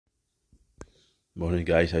Morning,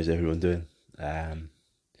 guys. How's everyone doing? Um,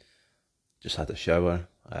 just had a shower,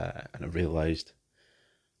 and I realised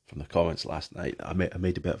from the comments last night that I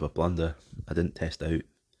made a bit of a blunder. I didn't test out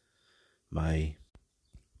my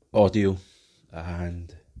audio,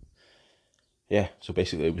 and yeah, so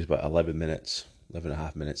basically it was about 11 minutes, 11 and a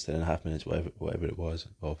half minutes, 10 and a half minutes, whatever it was,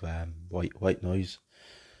 of white noise.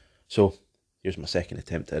 So here's my second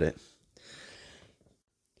attempt at it.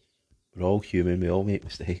 We're all human. We all make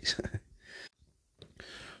mistakes.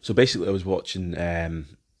 So basically, I was watching a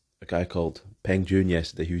guy called Peng Joon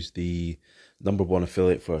yesterday, who's the number one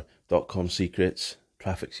affiliate for .com Secrets,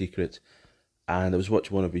 Traffic Secrets, and I was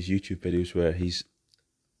watching one of his YouTube videos where he's,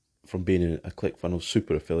 from being a ClickFunnels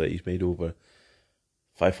super affiliate, he's made over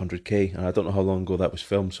 500k, and I don't know how long ago that was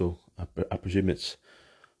filmed, so I presume it's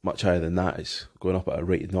much higher than that. It's going up at a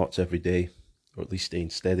rate of knots every day, or at least staying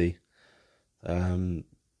steady. Um,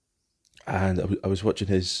 and I was watching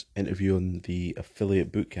his interview on the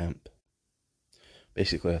affiliate bootcamp.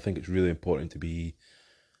 Basically, I think it's really important to be,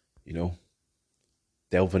 you know,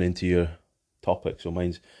 delving into your topic. So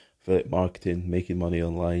mine's affiliate marketing, making money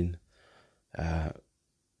online, uh,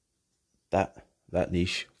 that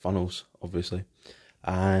niche, funnels, obviously,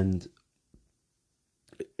 and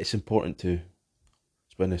it's important to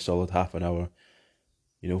spend a solid half an hour,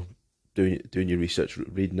 you know, doing your research,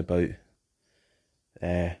 reading about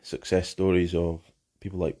success stories of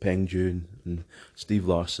people like Peng Joon and Steve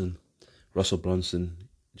Larson, Russell Brunson.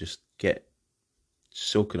 Just get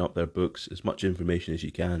soaking up their books, as much information as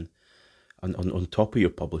you can, and on top of your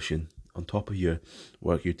publishing, on top of your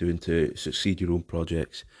work you're doing to succeed your own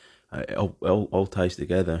projects. It all ties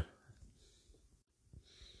together.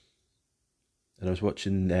 And I was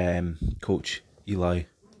watching Coach Eli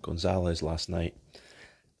Gonzalez last night,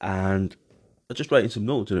 and I was just writing some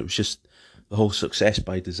notes, and it was just the whole success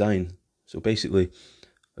by design. So basically,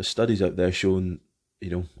 there's studies out there showing,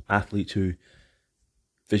 athletes who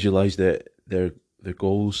visualize their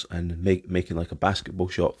goals and making like a basketball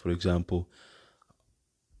shot, for example,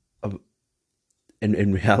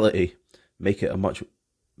 in reality, make it a much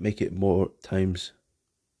make it more times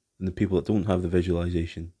than the people that don't have the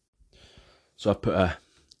visualization. So I put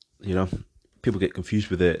you know, people get confused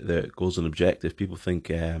with the goals and objectives. People think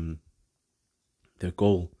their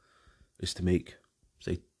goal is to make,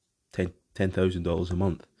 say, $10,000 a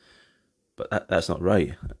month, but that's not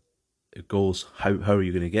right. The goals, how are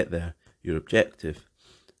you going to get there? Your objective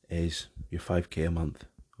is your 5k a month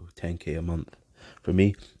or 10k a month. For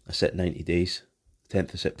me, I set 90 days,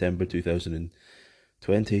 10th of September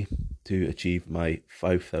 2020, to achieve my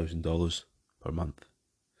 $5,000 per month.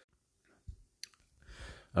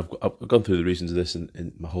 I've gone through the reasons of this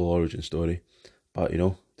in my whole origin story, but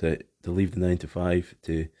to leave the 9 to 5,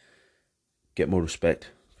 to get more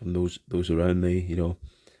respect from those around me,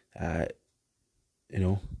 uh, you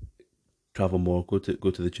know, travel more, go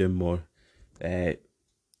to the gym more, uh,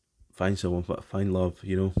 find someone, find love,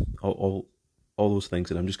 all those things,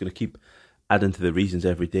 and I'm just going to keep adding to the reasons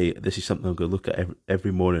every day. This is something I'm going to look at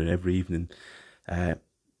every morning, every evening, uh,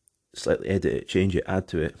 slightly edit it, change it, add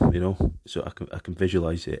to it, so I can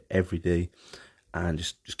visualize it every day, and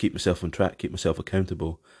just keep myself on track, keep myself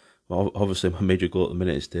accountable. Well, obviously, my major goal at the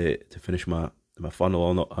minute is to finish my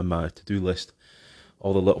funnel on my to do list,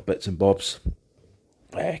 all the little bits and bobs.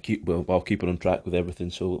 I'll keep it on track with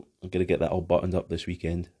everything. So I'm gonna get that all buttoned up this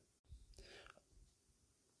weekend.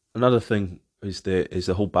 Another thing is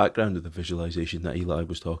the whole background of the visualization that Eli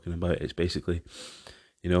was talking about. It's basically,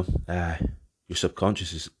 you know, uh, your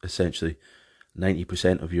subconscious is essentially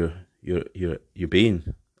 90% of your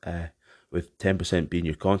being, with 10% being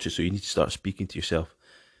your conscious. So you need to start speaking to yourself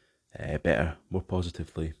better, more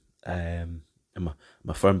positively. I'm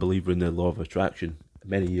a firm believer in the law of attraction.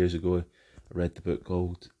 Many years ago, I read the book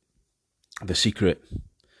called The Secret,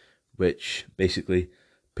 which basically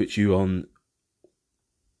puts you on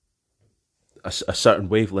a certain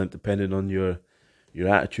wavelength depending on your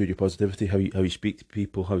attitude, your positivity, how you speak to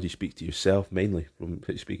people, how do you speak to yourself, mainly from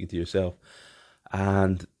speaking to yourself,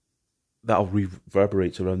 and that'll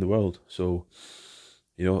reverberates around the world. So,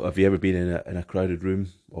 have you ever been in a crowded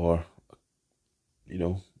room, or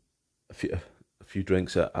a few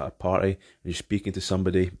drinks at a party, and you're speaking to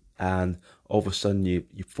somebody, and all of a sudden you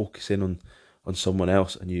focus in on someone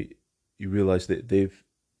else, and you realize that they've,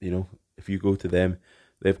 if you go to them,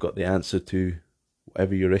 they've got the answer to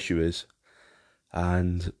whatever your issue is.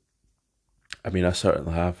 And I mean, I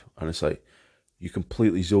certainly have, and it's like you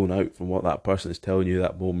completely zone out from what that person is telling you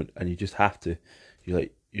that moment, and you just have to, you're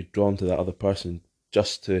drawn to that other person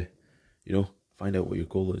just to, find out what your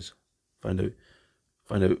goal is, find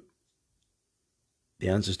out the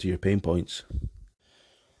answers to your pain points.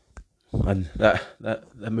 And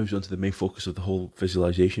that moves on to the main focus of the whole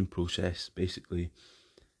visualization process. Basically,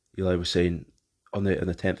 Eli was saying on the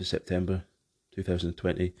 10th of September,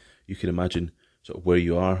 2020, you can imagine sort of where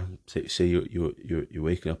you are. Say you're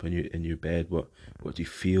waking up in your bed. What do you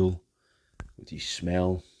feel? What do you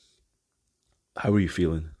smell? How are you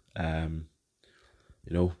feeling?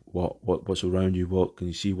 What's around you? What can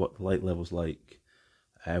you see? What the light level's like?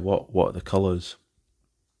 What are the colours?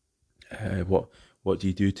 What do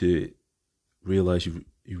you do to realise you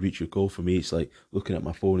reach your goal? For me, it's like looking at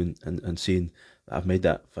my phone and seeing that I've made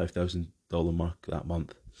that $5,000 mark that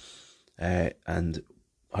month. And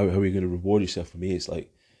how are you going to reward yourself? For me, it's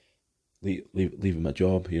like leaving my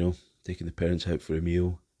job, taking the parents out for a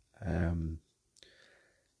meal, and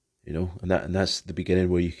that's the beginning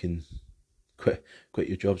where you can quit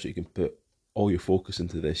your job so you can put all your focus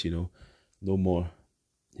into this. No more,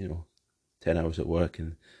 10 hours at work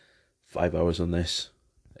and 5 hours on this.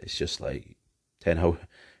 It's just like 10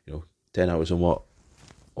 hours on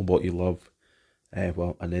what you love.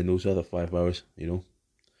 And then those other 5 hours,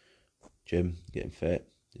 gym, getting fit,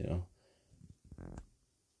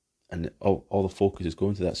 and all the focus is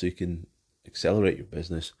going to that so you can accelerate your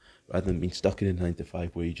business rather than being stuck in a 9 to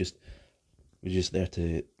 5 where you're just there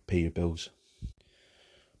to pay your bills.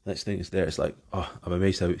 Next thing is there, it's like, I'm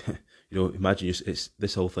amazed how, imagine it's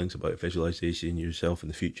this whole thing's about visualization yourself in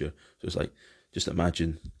the future. So it's like, just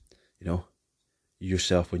imagine,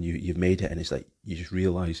 yourself when you've made it, and it's like you just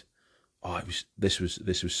realize, this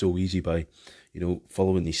was so easy by,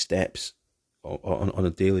 following these steps on a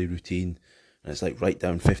daily routine. And it's like write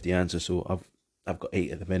down 50 answers. So I've got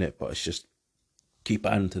 8 at the minute, but it's just keep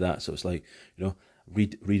adding to that. So it's like,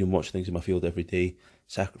 read and watch things in my field every day,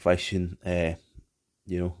 sacrificing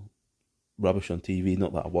rubbish on TV.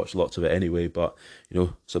 Not that I watch lots of it anyway, but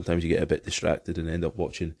sometimes you get a bit distracted and end up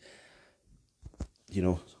watching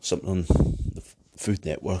something on the Food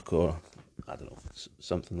Network, or I don't know,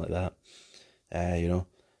 something like that.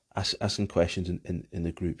 Asking questions in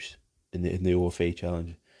the groups in the OFA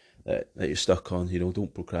challenge that you're stuck on.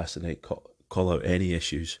 Don't procrastinate. Call out any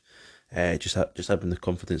issues. Just having the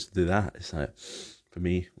confidence to do that. It's like, for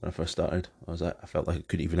me, when I first started, I felt like I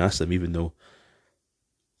couldn't even ask them, even though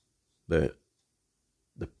the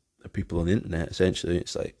people on the internet, essentially,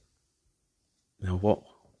 it's like,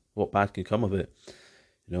 what bad can come of it?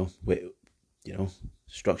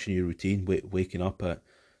 Structuring your routine, waking up at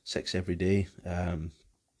 6 every day.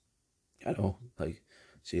 Like,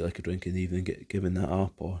 say like a drink in the evening, giving that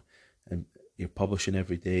up, and you're publishing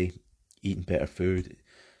every day, eating better food.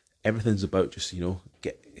 Everything's about just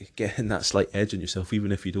getting that slight edge on yourself,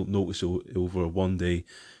 even if you don't notice over 1 day,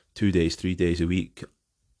 2 days, 3 days a week.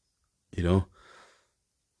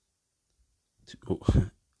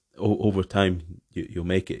 Over time you'll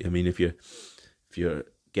make it. I mean, if you're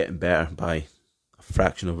getting better by a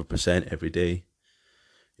fraction of a percent every day,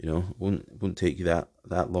 won't take you that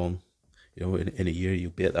long. In a year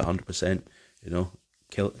you'll be at that 100%.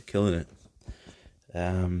 Killing it.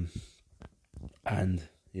 And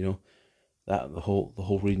that the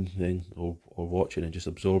whole reading thing or watching and just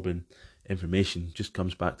absorbing information just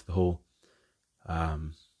comes back to the whole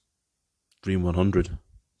Dream 100.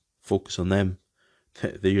 Focus on them.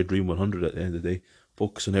 They're your Dream 100 at the end of the day.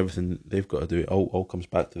 Focus on everything they've got to do. It all comes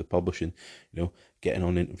back to the publishing, getting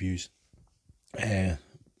on interviews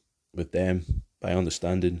with them, by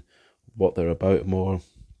understanding what they're about more,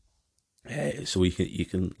 so you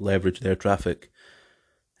can leverage their traffic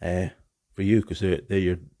for you, because they're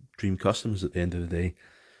your dream customers at the end of the day.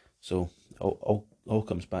 So all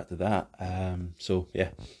comes back to that. So yeah,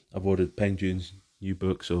 I've ordered Peng Joon's new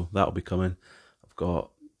book, so that'll be coming. I've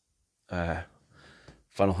got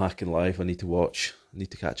Funnel Hacking Live I need to watch, I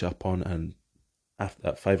need to catch up on, and after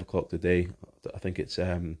at 5 o'clock today, I think it's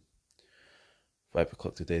 5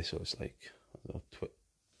 o'clock today, so it's like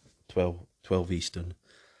 12 Eastern.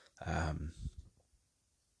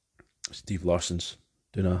 Steve Larson's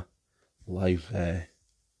doing a live, a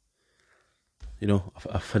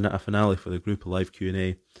finale for the group, a live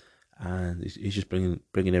Q&A, and he's just bringing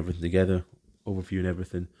everything together, overviewing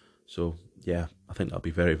everything. So yeah, I think that'll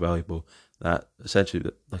be very valuable. That essentially,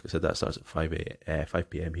 like I said, that starts at 5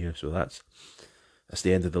 p.m. here, so that's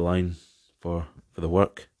the end of the line for the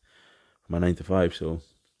work, for my 9 to 5. So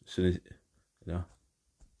as soon as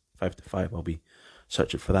 5 to 5, I'll be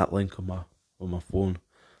searching for that link on my phone,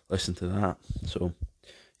 listen to that. So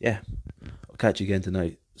yeah, I'll catch you again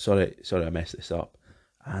tonight. Sorry I messed this up,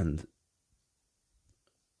 and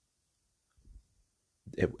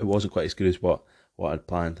it wasn't quite as good as what I'd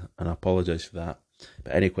planned, and I apologise for that.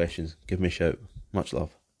 But any questions, give me a shout. Much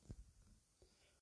love.